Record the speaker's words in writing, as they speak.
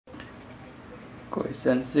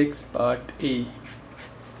Question 6 Part A.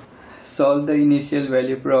 Solve the initial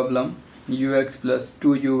value problem ux plus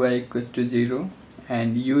 2uy equals to 0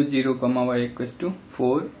 and u0 comma y equals to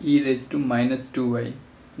 4 e raised to minus 2y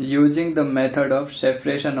using the method of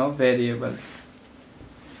separation of variables.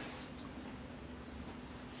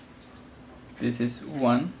 This is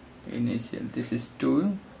 1 initial, this is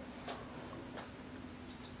 2.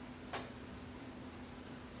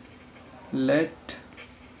 Let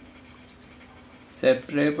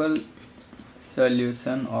separable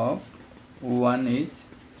solution of 1 is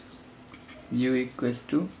u equals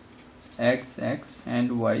to x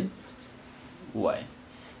and y.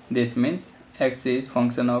 This means x is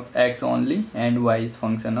function of x only and y is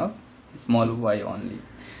function of small y only.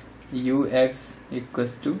 Ux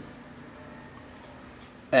equals to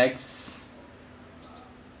x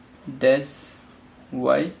dash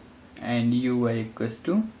y and uy equals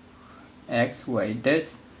to x y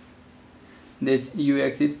dash. This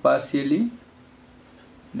ux is partially,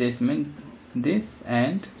 this means this,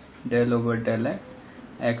 and del over del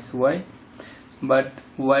x y, but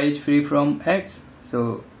y is free from x,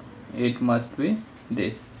 so it must be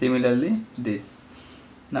this. Similarly this.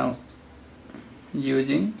 Now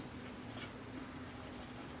using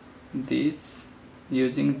these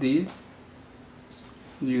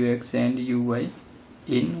ux and uy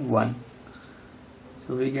in 1,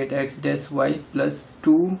 so we get x dash y plus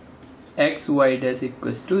 2 x y dash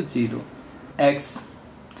equals to 0. x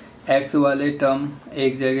वाले term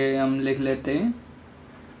एक जगह हम लिख लेते हैं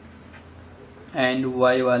and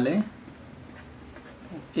y वाले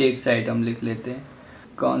एक side हम लिख लेते हैं.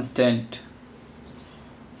 कांस्टेंट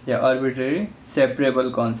या arbitrary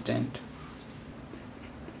separable constant.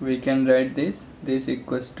 We can write this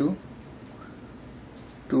equals to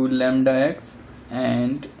 2 lambda x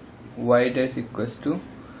and y dash equals to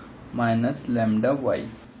minus lambda y.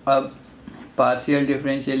 अब पार्शियल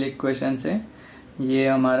डिफरेंशियल इक्वेशन से ये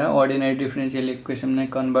हमारा ऑर्डिनरी डिफरेंशियल इक्वेशन में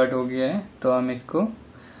कन्वर्ट हो गया है, तो हम इसको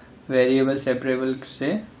वेरिएबल सेपरेबल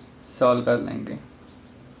से सॉल्व कर लेंगे.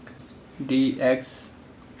 dx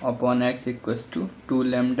upon x equals to 2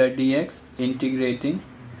 lambda dx integrating.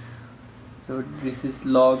 So this is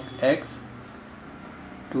log x,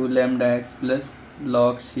 2 lambda x plus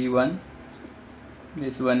log c1.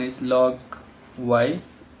 This one is log y,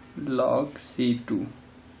 log c2.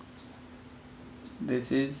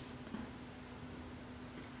 This is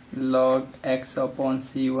log x upon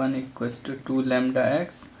c1 equals to 2 lambda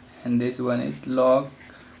x, and this one is log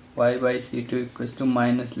y by c2 equals to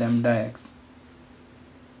minus lambda x.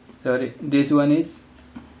 Sorry, this one is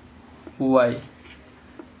y,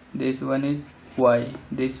 this one is y,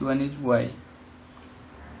 this one is y.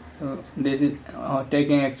 So this is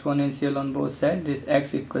taking exponential on both sides. This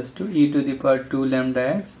x equals to e to the power 2 lambda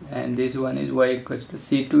x, and this one is y equals to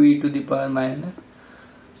c2 e to the power minus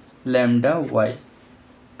lambda y.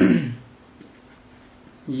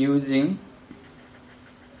 Using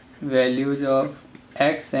values of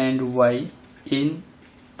x and y in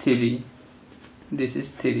 3. This is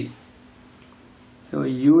 3. So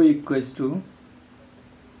u equals to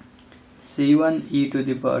c1 e to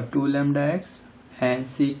the power 2 lambda x and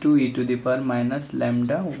c2 e to the power minus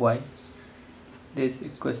lambda y. This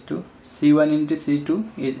equals to c1 into c2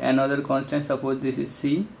 is another constant. Suppose this is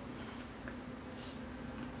c,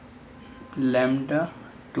 lambda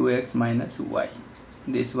 2x minus y.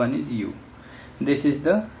 This one is u. This is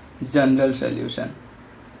the general solution,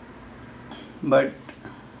 but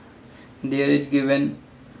there is given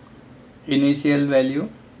initial value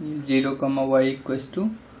 0 comma y equals to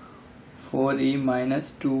 4e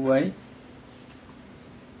minus 2y.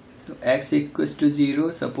 So x equals to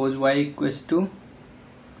 0, suppose y equals to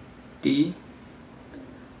t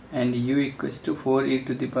and u equals to 4e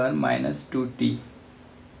to the power minus 2t.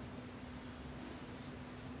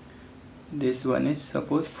 This one is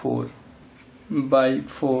suppose 4 by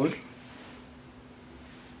 4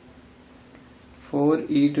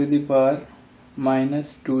 e to the power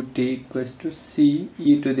minus 2t equals to c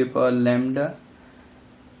e to the power lambda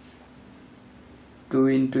 2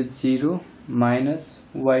 into 0 minus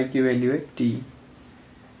y की value है t.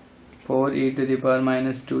 4 e to the power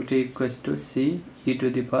minus 2t equals to c e to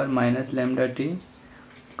the power minus lambda t.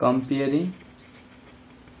 Comparing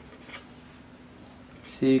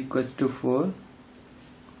c equals to 4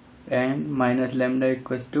 and minus lambda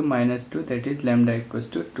equals to minus 2, that is lambda equals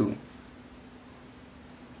to 2.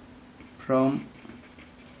 From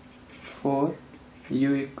 4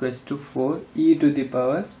 u equals to 4 e to the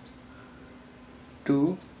power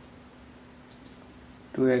 2x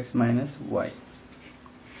minus y.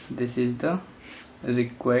 This is the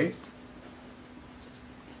required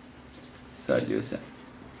solution.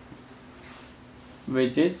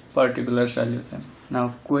 which is particular solution.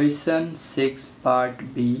 Now question 6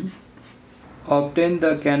 part B. Obtain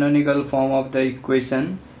the canonical form of the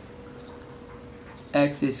equation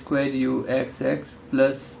x square uxx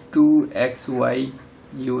plus 2xy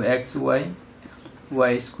uxy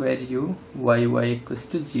y square u yy equals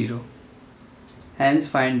to 0. Hence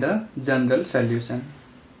find the general solution.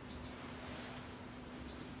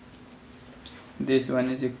 This one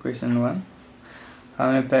is equation 1.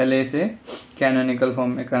 हमें पहले इसे canonical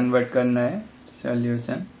form में convert करना है.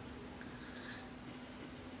 Solution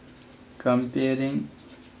comparing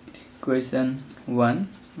equation 1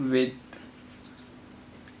 with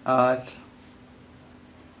r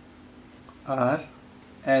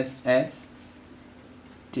s s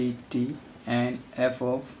t t and f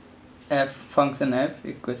of f function f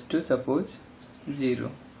equals to suppose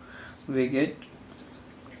 0. We get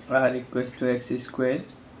r equals to x square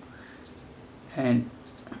and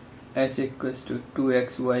s equals to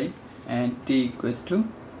 2xy and t equals to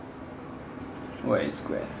y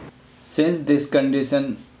square. Since this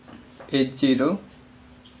condition is 0,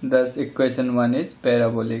 thus equation 1 is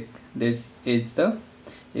parabolic. This is the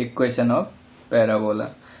equation of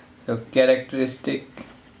parabola. So characteristic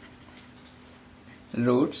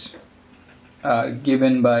roots are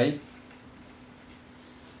given by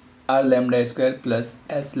r lambda square plus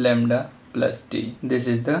s lambda plus t. This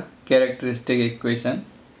is the characteristic equation.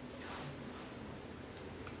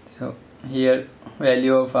 So here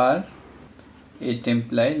value of r, it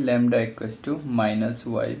implies lambda equals to minus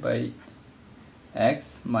y by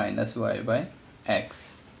x minus y by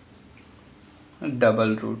x,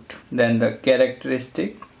 double root. Then the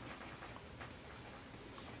characteristic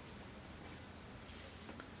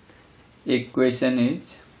equation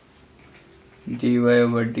is dy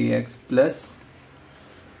over dx plus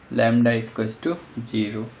lambda equals to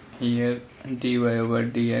 0. Here dy over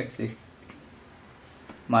dx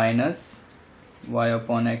minus y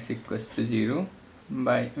upon x equals to 0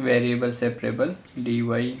 by variable separable dy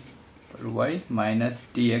over y minus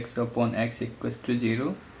dx upon x equals to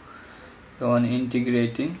 0. So on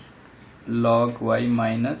integrating, log y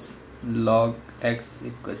minus log x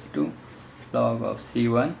equals to log of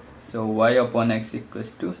c1. So y upon x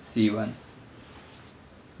equals to c1.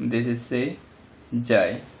 This is say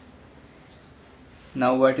xi.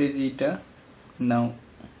 Now what is eta? Now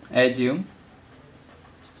assume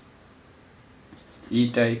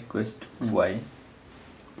eta equals to y,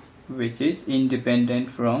 which is independent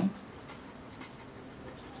from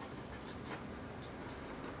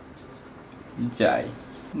xi.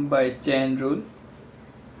 By chain rule,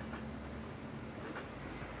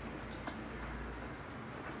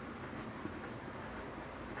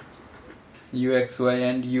 uxy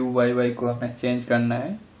and uyy को हमें change करना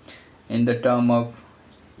है in the term of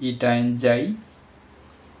eta and xi.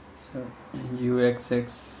 So uxx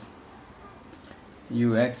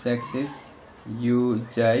is u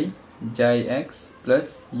xi x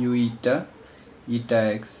plus u eta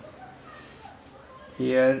x.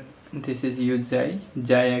 Here this is u xi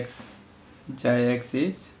x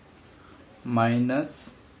is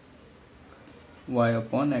minus y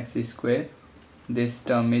upon x square. This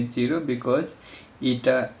term is 0 because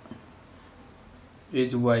eta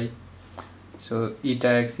is y, so eta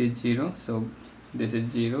x is 0, so this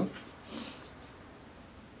is 0.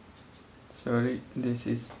 Sorry, this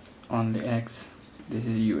is only x, this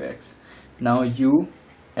is ux. Now u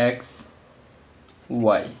x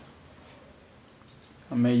y,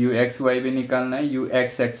 हमें u x y भी निकालना है, u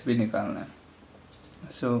x x भी निकालना है.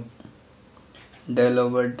 So del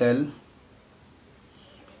over del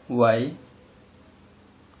y,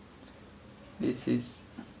 this is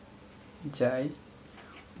xi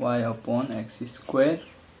y upon x square.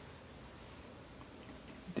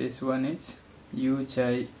 This one is u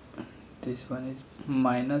xi, this one is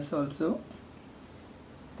minus also,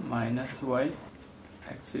 minus y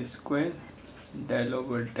x square del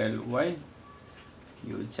over del y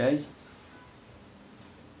u xi.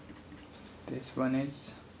 This one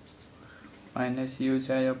is minus u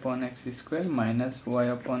xi upon x square minus y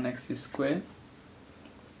upon x square.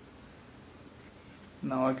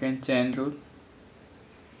 Now again chain rule,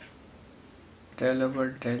 del over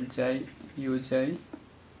del xi u xi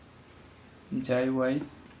y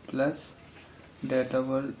plus del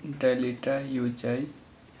over del eta u xi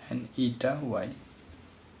and eta y,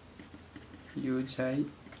 u xi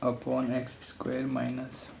upon x square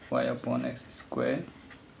minus y upon x square,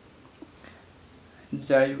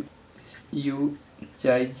 xi u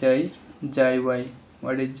xi y.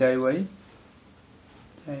 What is xi y?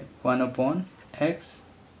 1 upon x.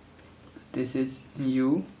 This is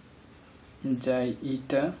u xi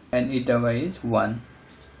eta and eta y is 1.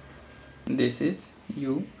 This is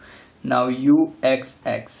u. Now ux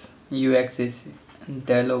is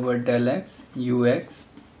del over del x, ux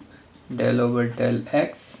del over del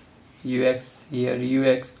x, ux here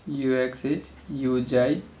ux is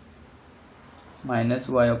uj minus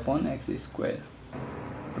y upon x square.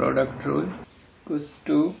 Product rule equals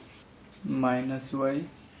to minus y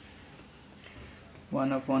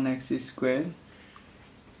 1 upon x square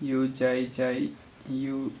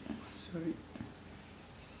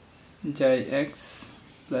j x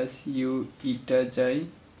plus u eta j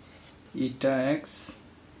eta x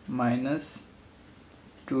minus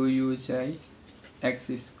 2u j x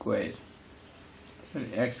square, sorry,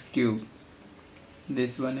 x cube.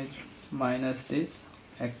 This one is minus this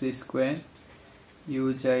x square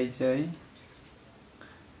u j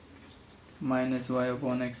minus y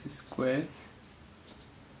upon x square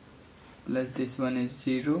plus this one is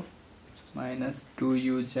 0 minus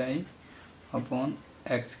 2uj upon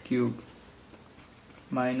x cube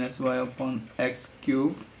minus y upon x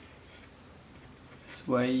cube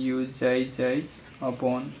yuj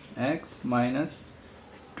upon x minus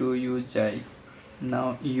 2uj.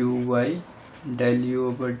 Now uy del u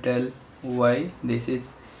over del y, this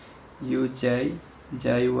is uj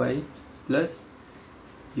jy plus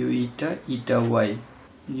u eta y,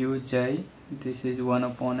 uj this is 1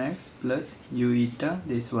 upon x plus u eta,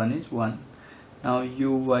 this one is 1. Now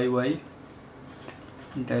uyy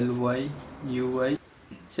del y uy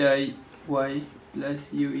jy plus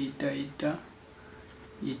u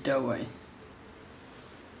eta y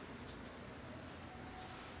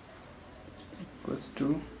equals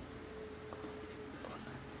to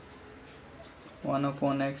 1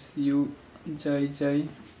 upon x u jy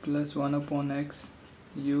plus 1 upon x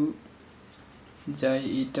u jy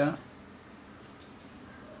eta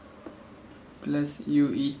plus u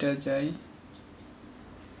eta j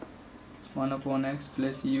 1 upon x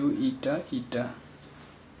plus u eta.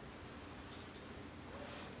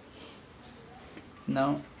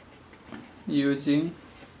 Now using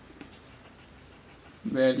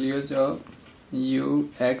values of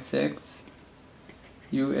uxx,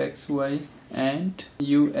 uxy and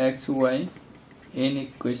uxy in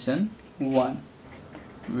equation 1,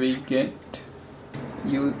 we get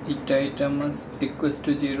u eta must equals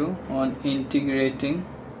to 0 on integrating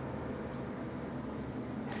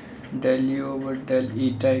del u over del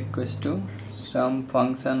eta equals to some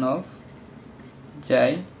function of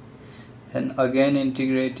j, and again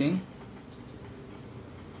integrating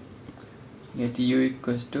get u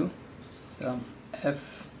equals to some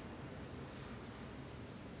f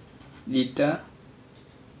eta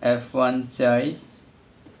f1 j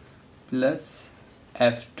plus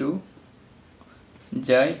f2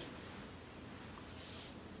 j.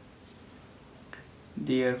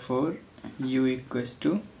 Therefore u equals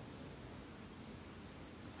to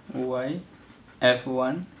y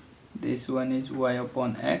f1, this one is y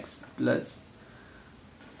upon x plus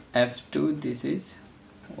f2, this is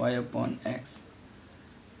y upon x.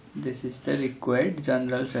 This is the required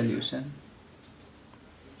general solution.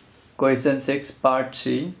 Question 6 part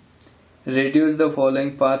C. Reduce the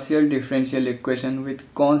following partial differential equation with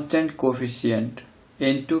constant coefficient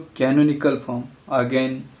into canonical form.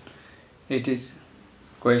 Again it is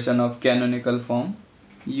question of canonical form.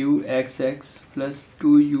 uxx plus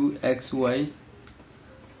 2uxy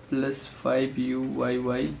plus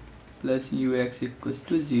 5uyy plus ux equals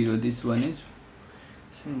to 0. This one is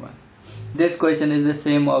same one. This question is the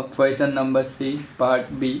same of question number C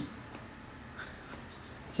part B.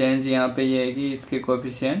 Change यहाँ पे ये है कि इसके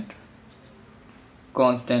coefficient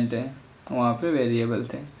constant है, वहाँ पे variable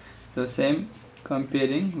थे. So same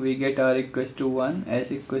comparing we get r equals to 1,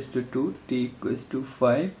 s equals to 2, t equals to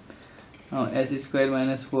 5, s square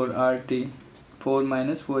minus 4rt, 4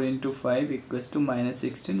 minus 4 into 5 equals to minus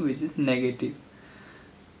 16, which is negative.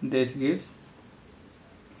 This gives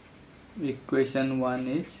equation 1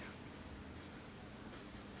 is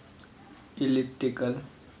elliptical.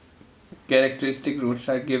 Characteristic roots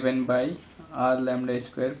are given by r lambda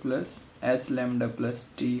square plus s lambda plus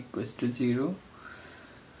t equals to 0,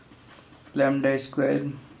 lambda square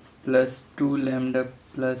plus 2 lambda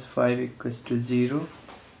plus 5 equals to 0.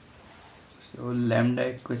 So lambda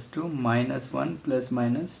equals to minus 1 plus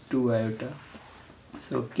minus 2 iota.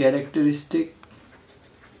 So characteristic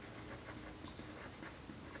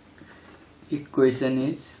equation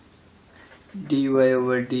is dy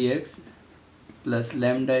over dx plus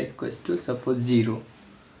lambda equals to suppose 0.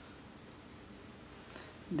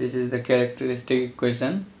 This is the characteristic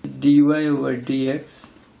equation. Dy over dx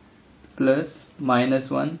plus minus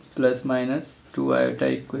 1 plus minus 2 iota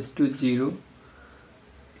equals to 0.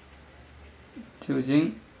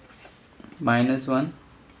 Choosing minus 1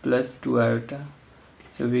 plus 2 iota.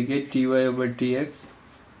 So we get ty over dx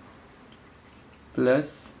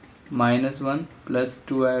plus minus 1 plus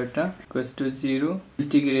 2 iota equals to 0.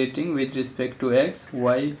 Integrating with respect to x,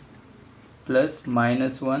 y plus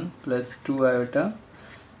minus 1 plus 2 iota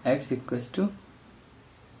x equals to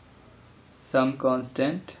some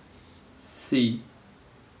constant c.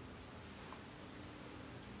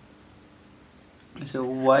 So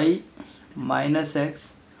y minus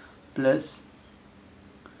x plus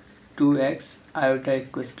 2x iota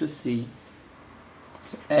equals to c.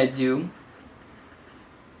 So assume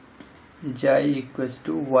xi equals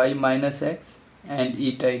to y minus x and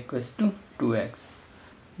eta equals to 2x.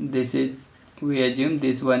 This is, we assume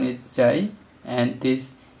this one is xi and this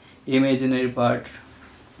imaginary part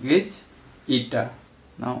is eta.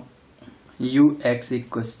 Now ux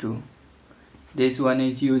equals to, this one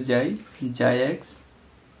is u xi, xi x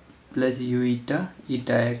plus u eta,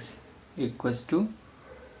 eta x equals to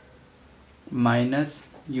minus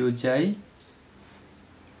u xi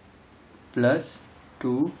plus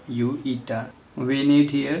 2 u eta. We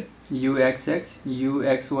need here uxx,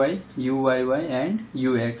 uxy, uyy and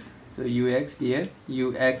ux. So ux here,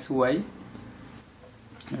 uxy,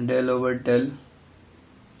 del over del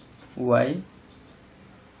y,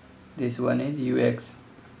 this one is ux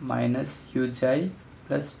minus uxi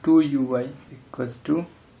plus 2 uy equals to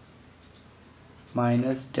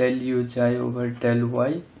minus del uxi over del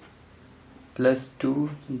y plus 2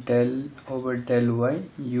 del over del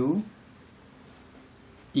y u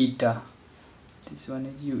eta. This one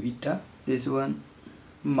is u eta. This one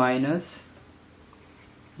minus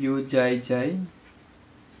u xi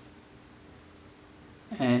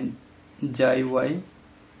and xi y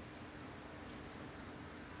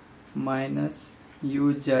minus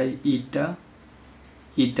u xi eta,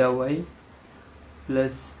 eta y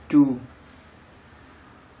plus 2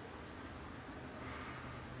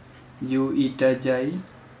 u eta xi,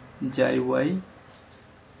 xi y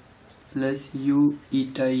plus u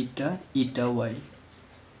eta eta, eta y.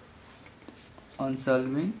 On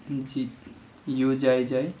solving, u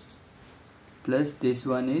xi plus this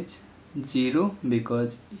one is 0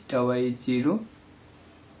 because eta y is 0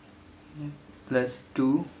 plus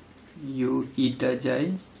 2 u eta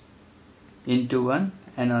xi into 1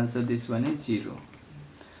 and also this one is 0.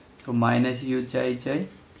 So minus u xi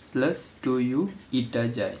plus 2u eta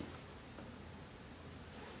xi.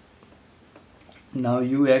 Now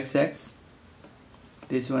uxx,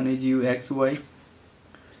 this one is uxy,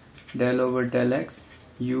 del over del x,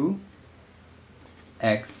 u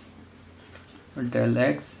x, del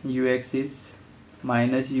x, ux is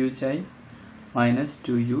minus u xi minus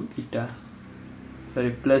 2u eta,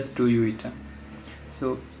 sorry, plus 2u eta.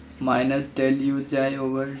 So minus del u xi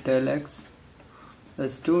over del x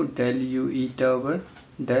plus 2 del u eta over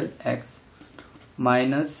del x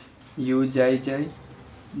minus u xi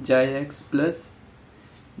x plus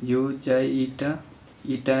u xi eta,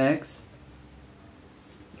 eta x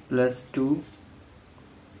plus 2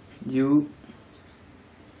 u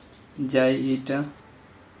xi eta,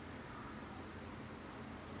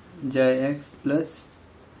 xi x plus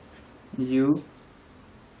u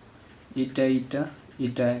eta eta,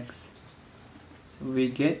 eta x. So we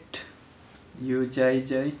get u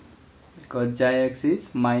xi because xi x is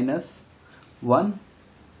minus 1,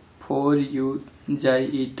 4 u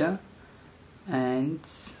xi eta and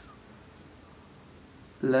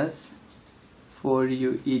plus 4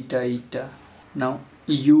 u eta eta. Now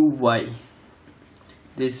uy,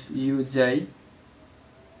 this u xi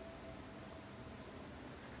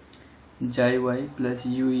y plus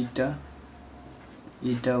u eta,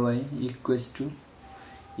 eta y equals to,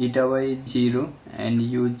 eta y is 0 and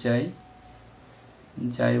u xi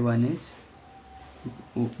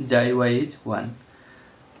y is 1.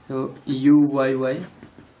 So uyy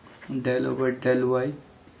del over del y,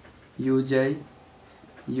 u xi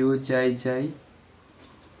y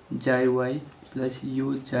plus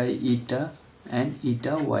u xi eta and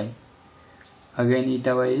eta y. Again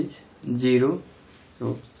eta y is 0,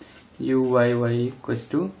 so uyy equals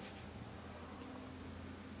to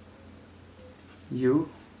u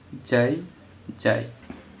xi.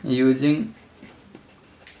 Using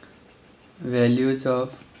values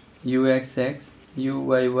of uxx,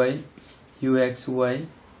 uyy, uxy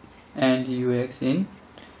and ux in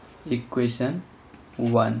equation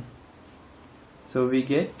 1. So we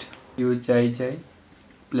get u xi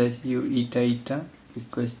plus u eta eta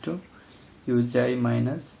equals to u xi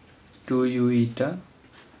minus 2u eta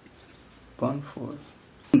upon 4.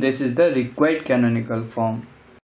 This is the required canonical form.